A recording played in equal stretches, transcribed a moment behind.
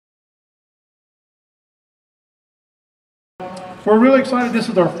We're really excited. This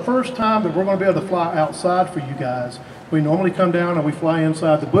is our first time that we're going to be able to fly outside for you guys. We normally come down and we fly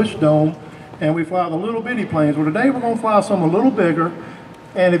inside the Bush Dome and we fly the little bitty planes. Well, today we're going to fly some a little bigger.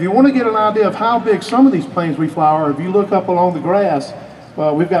 And if you want to get an idea of how big some of these planes we fly are, if you look up along the grass,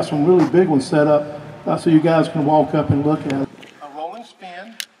 we've got some really big ones set up so you guys can walk up and look at it. A rolling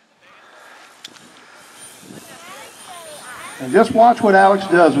spin. And just watch what Alex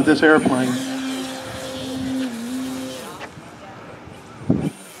does with this airplane.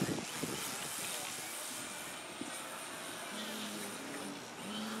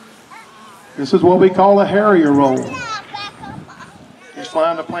 This is what we call a Harrier roll. He's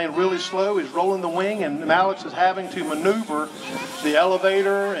flying the plane really slow, he's rolling the wing, and Alex is having to maneuver the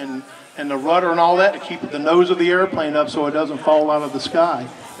elevator and the rudder and all that to keep the nose of the airplane up so it doesn't fall out of the sky.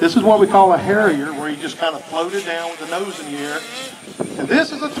 This is what we call a Harrier, where you just kind of float it down with the nose in the air. And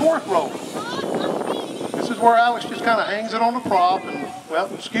this is a torque roll. This is where Alex just kind of hangs it on the prop and,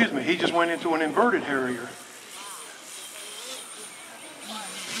 well, excuse me, he just went into an inverted Harrier.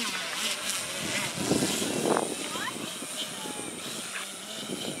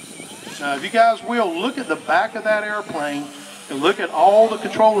 Now, if you guys will, look at the back of that airplane and look at all the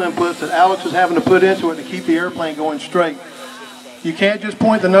control inputs that Alex is having to put into it to keep the airplane going straight. You can't just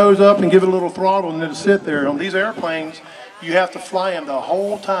point the nose up and give it a little throttle and then sit there. On these airplanes, you have to fly them the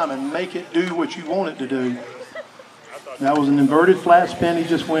whole time and make it do what you want it to do. That was an inverted flat spin he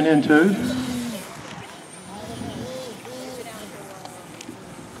just went into.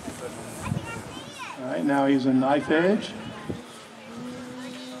 All right, now he's a knife edge.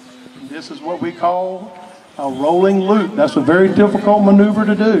 This is what we call a rolling loop. That's a very difficult maneuver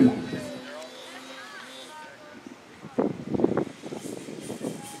to do.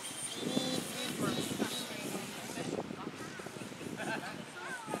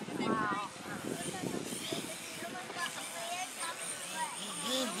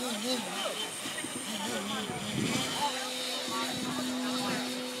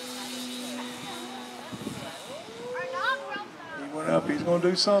 Up. He's going to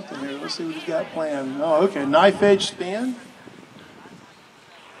do something here. Let's see what he's got planned. Oh, okay. Knife edge spin.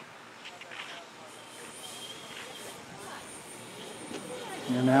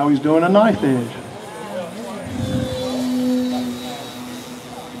 And now he's doing a knife edge.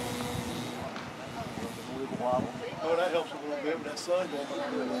 Oh, that helps a little bit with that sun going.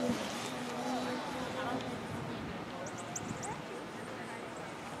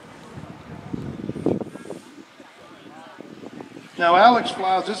 Now Alex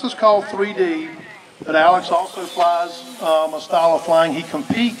flies, this is called 3D, but Alex also flies a style of flying. He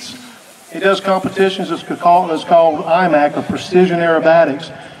competes, he does competitions, it's called IMAC, or Precision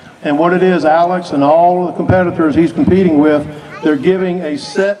Aerobatics. And what it is, Alex and all the competitors he's competing with, they're giving a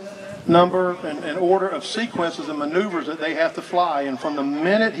set number and order of sequences and maneuvers that they have to fly. And from the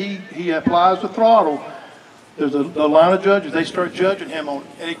minute he applies the throttle, there's a line of judges, they start judging him on,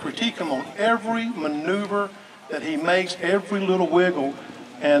 they critique him on every maneuver that he makes, every little wiggle.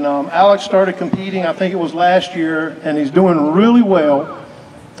 And Alex started competing, I think it was last year, and he's doing really well.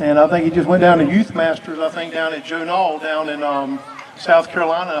 And I think he just went down to Youth Masters, I think down at Joe Knoll down in South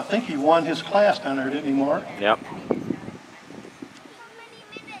Carolina. I think he won his class down there, didn't he, Mark? Yep.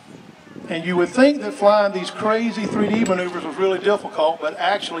 And you would think that flying these crazy 3D maneuvers was really difficult, but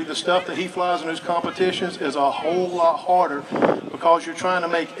actually the stuff that he flies in his competitions is a whole lot harder because you're trying to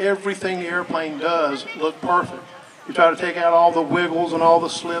make everything the airplane does look perfect. You try to take out all the wiggles and all the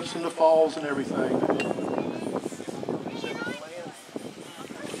slips and the falls and everything.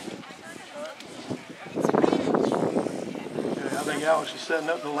 Okay, I think Alex is setting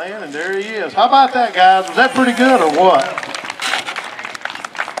up the land, and there he is. How about that, guys? Was that pretty good or what?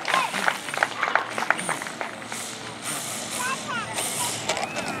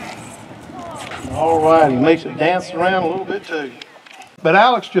 All right, he makes it dance around a little bit too. But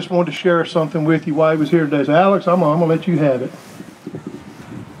Alex just wanted to share something with you while he was here today. So Alex, I'm gonna let you have it.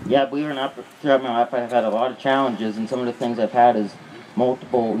 Yeah, believe it or not, throughout my life I've had a lot of challenges, and some of the things I've had is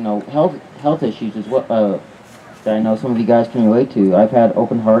multiple, health issues as well that I know some of you guys can relate to. I've had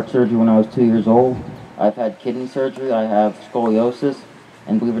open heart surgery when I was 2 years old. I've had kidney surgery. I have scoliosis,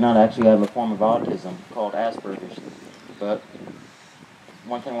 and believe it or not, I actually have a form of autism called Asperger's. But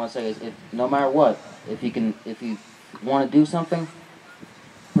one thing I want to say is, no matter what, if you want to do something,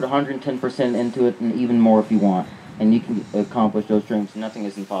 put 110% into it, and even more if you want, and you can accomplish those dreams. Nothing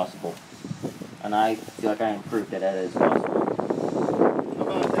is impossible, and I feel like I am proof that is possible.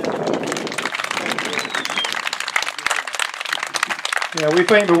 Yeah, we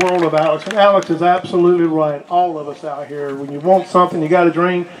think the world of Alex, and Alex is absolutely right. All of us out here, when you want something, you got a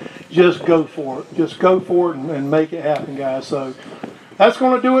dream, just go for it. Just go for it and make it happen, guys. So that's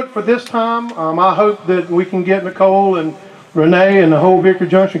going to do it for this time. I hope that we can get Nicole and Renee and the whole Victory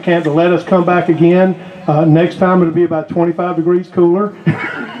Junction camp to let us come back again. Next time it'll be about 25 degrees cooler.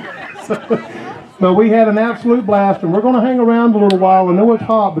 But we had an absolute blast, and we're going to hang around a little while. I know it's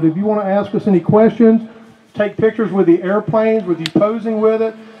hot, but if you want to ask us any questions, take pictures with the airplanes, with you posing with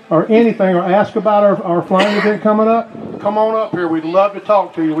it, or anything, or ask about our flying event coming up, come on up here. We'd love to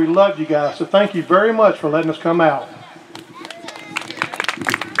talk to you. We love you guys. So thank you very much for letting us come out.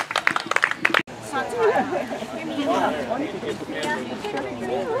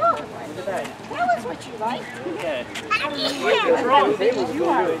 Tell us what you like. What's wrong? You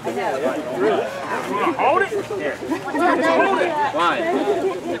are. Hold it. Here. Why?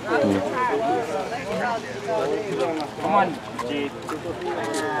 Come on, Jade.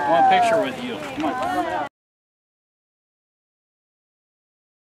 I want a picture with you. Come on.